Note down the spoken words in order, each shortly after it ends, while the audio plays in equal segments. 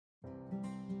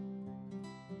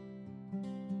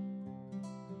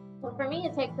Well, for me,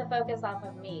 it takes the focus off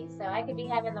of me. So I could be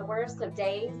having the worst of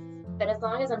days, but as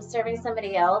long as I'm serving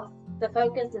somebody else, the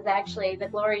focus is actually the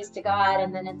glories to God,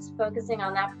 and then it's focusing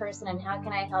on that person and how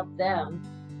can I help them.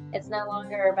 It's no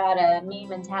longer about a me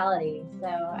mentality. So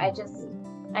I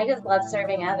just love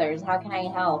serving others. How can I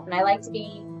help? And I like to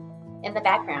be in the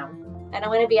background. I don't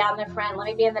want to be out in the front. Let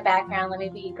me be in the background. Let me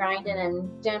be grinding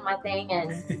and doing my thing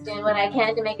and doing what I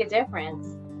can to make a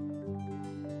difference.